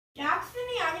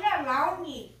락슨이 아니라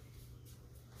라온이.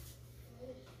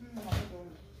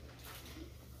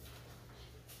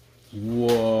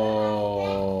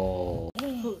 Whoa.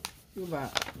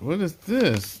 What is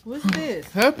this? What's this?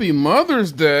 Happy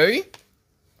Mother's Day.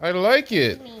 I like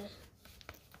it. Me.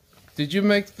 Did you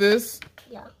make this?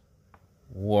 Yeah.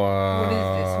 Wow. What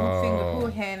is this? Who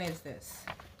hand is this?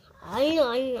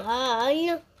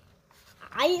 아니요.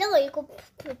 이거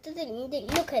붙었는데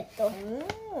이렇게 했어.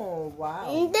 Oh,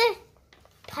 wow. 근데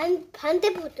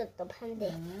반대 붙었어.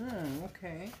 반대.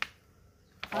 Okay.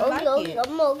 I like 여기 it.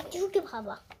 엄마 여기 이렇게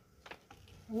봐봐.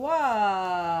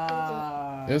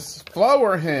 Wow. It's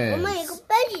flower hands. 엄마 이거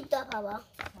빼지 있다 봐봐.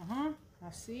 I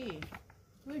see.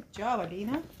 Good job,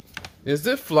 Alina. Is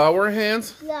it flower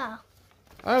hands? 야,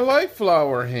 I like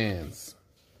flower hands.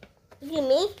 이게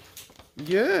미?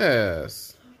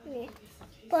 Yes.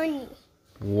 버니.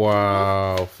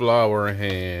 Wow, flower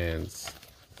hands.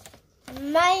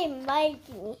 마이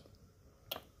미.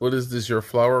 What is this, your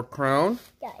flower crown?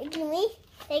 야, 이게 미?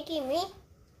 이게 미?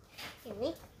 이게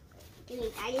미?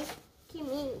 이게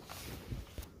미.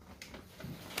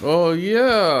 Oh,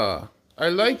 yeah. I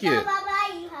like 이거 it. 봐봐,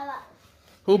 이거 봐봐.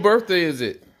 Whose birthday is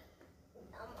it?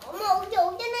 엄마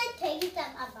오전에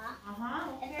되겠다 봐봐.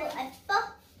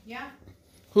 예뻐? Yeah.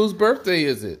 Whose birthday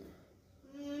is it?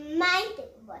 마이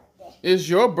birthday. It's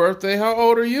your birthday. How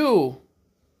old are you?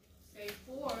 Say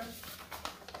 4.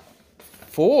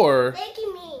 4? 이게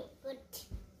미.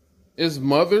 Is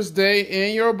Mother's Day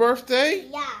and your birthday?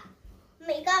 야,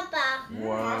 엄마 이거 봐.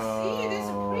 see, that's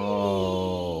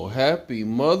Wow. Happy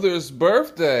Mother's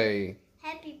birthday.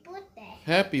 Happy birthday.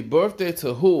 Happy birthday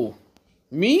to who?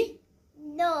 Me?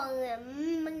 너,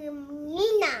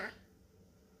 니나.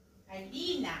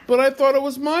 Alina. But I thought it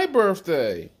was my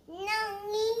birthday. 너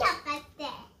니나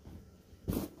birthday.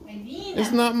 Alina.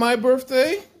 It's not my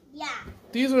birthday? 야,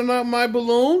 These are not my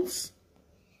balloons?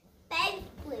 baby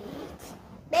balloons.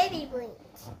 Baby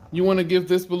balloons. You want to give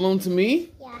this balloon to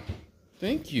me? 야,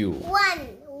 Thank you.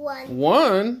 one.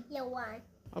 One? 야, one.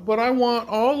 But I want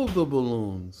all of the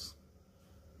balloons.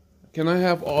 Can I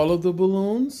have all of the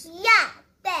balloons? 야,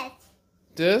 that.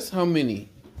 This? How many?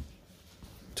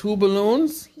 2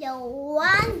 balloons? 야,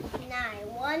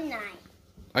 19.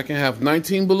 I can have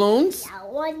 19 balloons? 야,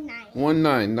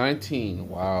 19. 19.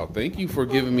 Wow, thank you for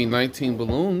giving me 19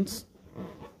 balloons.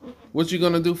 What you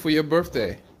gonna do for your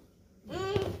birthday?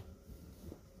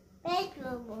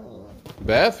 Bedroom balloon.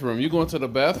 Bathroom? You going to the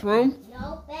bathroom?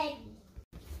 No baby.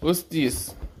 What's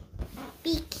this?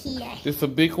 Big here. This a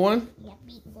big one? Yeah,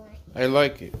 big one. I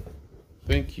like it.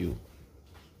 Thank you.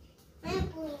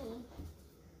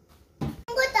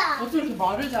 한거다. 어떻게 이렇게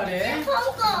말을 잘해? 한거.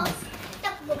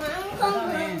 딱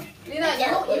한거. 리나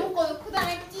이거 거도 크다.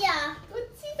 맞지야.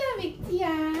 끝이다 맥지야.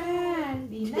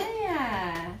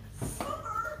 리나야.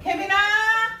 케빈아.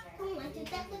 형 먼저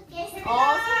닦을게. 손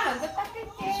먼저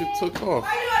닦을게. She took off.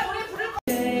 빨리 와 노래 부를 거야.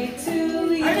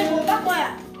 아니 못 바꿔야.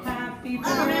 Happy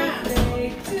birthday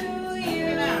to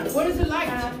you. What is it like?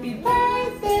 Happy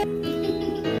birthday.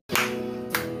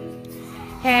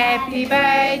 Happy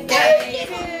birthday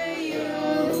to you.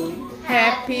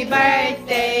 Happy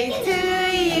birthday to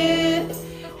you.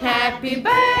 Happy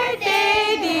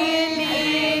birthday, dear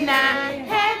Lina.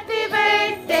 Happy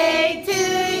birthday to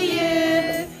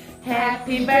you.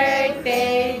 Happy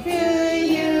birthday to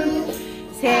you.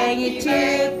 생일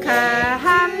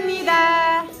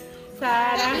축하합니다.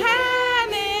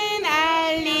 사랑하는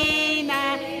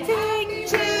알리나 생일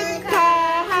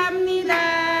축하합니다.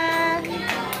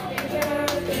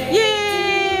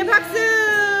 예, 박수.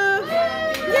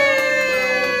 예,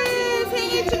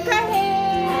 생일 축하해.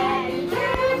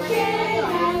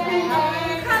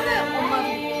 카드 엄마.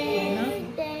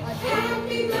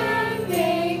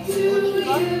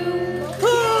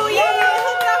 후예,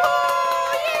 혼나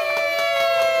후예.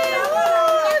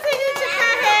 생일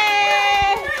축하해.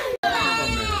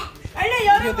 빨리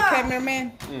You're the 열어봐. cameraman.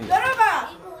 열어봐.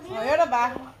 열어봐.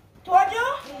 도와줘.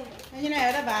 혜진아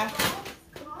열어봐.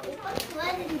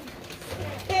 도와주는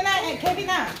혜나,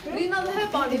 케빈아. 리나도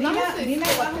해봐. 리나 할 수 있을 것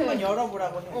리나가 같아. 한번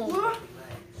열어보라고 해. 뭐야?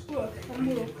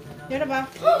 열어봐.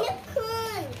 위에 큰.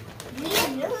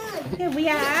 이게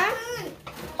뭐야?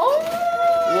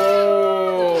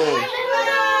 Whoa.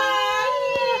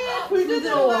 불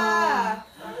들어와.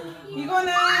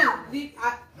 이거는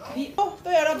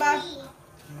또 열어봐.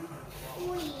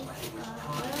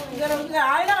 기다려.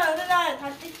 아이다가 열어라.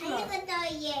 다 뜯지 마. 이거 더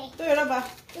얘. 또 열어봐.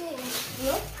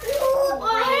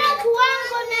 혜라 좋아하는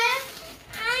거네.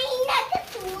 아이 나도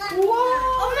좋아하는 우와.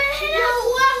 엄마 혜라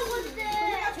좋아하는 건데.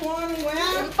 좋아하는 거야?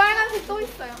 빨간색 또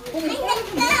있어요. 어머, 이거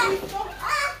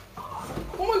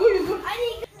어머, 이거 아니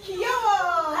이거 귀여워.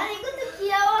 아니 이것도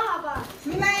귀여워 봐봐.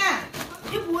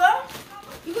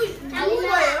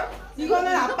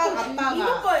 이거는 아빠가.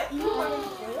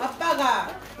 아빠가.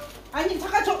 아니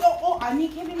잠깐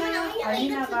아니 케빈아.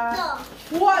 알리나가.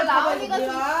 우와 나은이가 이거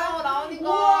뭐야? 줬어. 나은이가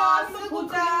우와 한번 쓰고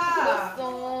보자.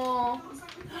 줬어.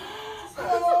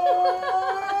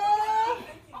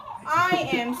 I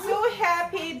am so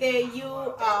happy that you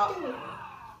are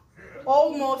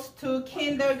almost to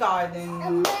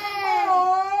kindergarten.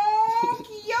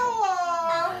 귀여워.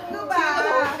 이거 봐.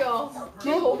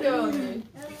 진짜 더 웃겨 언니.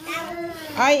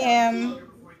 I am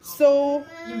so.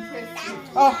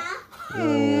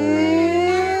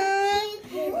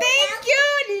 Thank you,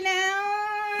 Leon.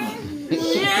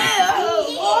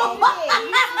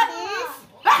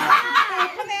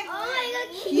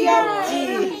 귀엽지?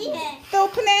 또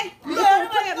오픈해. 이것도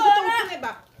오픈해봐.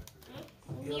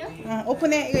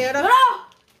 오픈해. 이거 열어.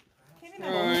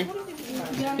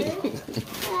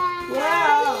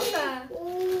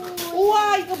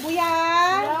 우와 이거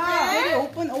뭐야? 여기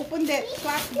오픈 데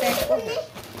플라스틱.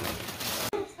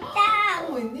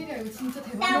 웬일이야 이거 진짜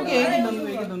대박. 여기 애기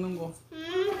넣는 거.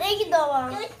 애기 넣어봐.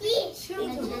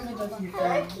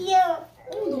 귀여워.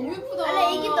 너무 예쁘다.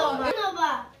 안에 애기 넣어봐.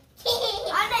 넣어봐.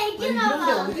 안에 애기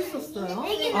넣어봐. 어디 있었어요?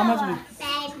 애기 넣어봐. 아마존.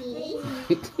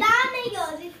 다음 애기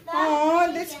어딨어?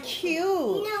 That's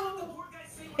cute.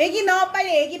 애기 넣어 빨리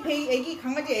애기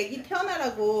강아지 애기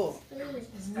태어나라고.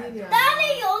 다음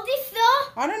애기 어딨어?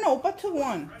 I don't know. 오빠 took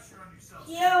one.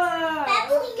 귀여워.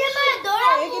 이게만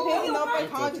너랑 애기 베이비 넣어 빨리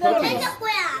강아지 내 태어나.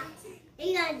 거야.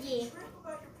 애기가지.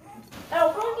 나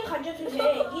오빠한테 가져도 돼,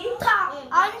 애기? 다.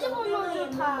 안 집어넣어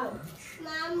다.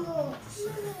 나무.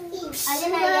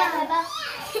 알리나 해봐.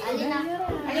 알리나.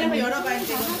 아니 한번 열어봐 이제.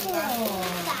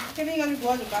 케빈이가 좀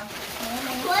도와줄까?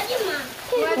 도와지마.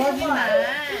 도와주마.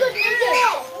 이거 내게.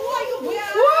 우와 이거 뭐야?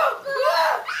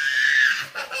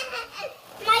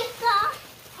 맛있어.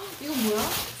 이거 뭐야?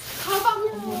 가방.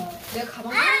 내가 가방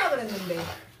사려고 그랬는데.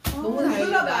 너무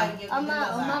다행이다.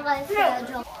 엄마가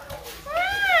했어요.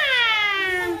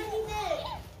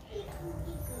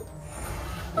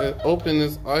 Open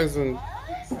his eyes and.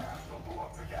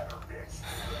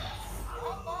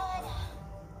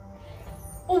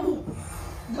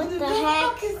 What the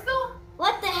heck?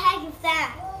 What the heck is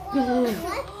that?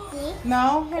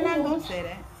 No, Helen, don't say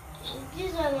that.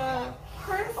 이잖아.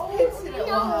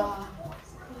 와.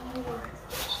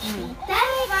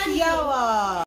 That's funny. 귀여워.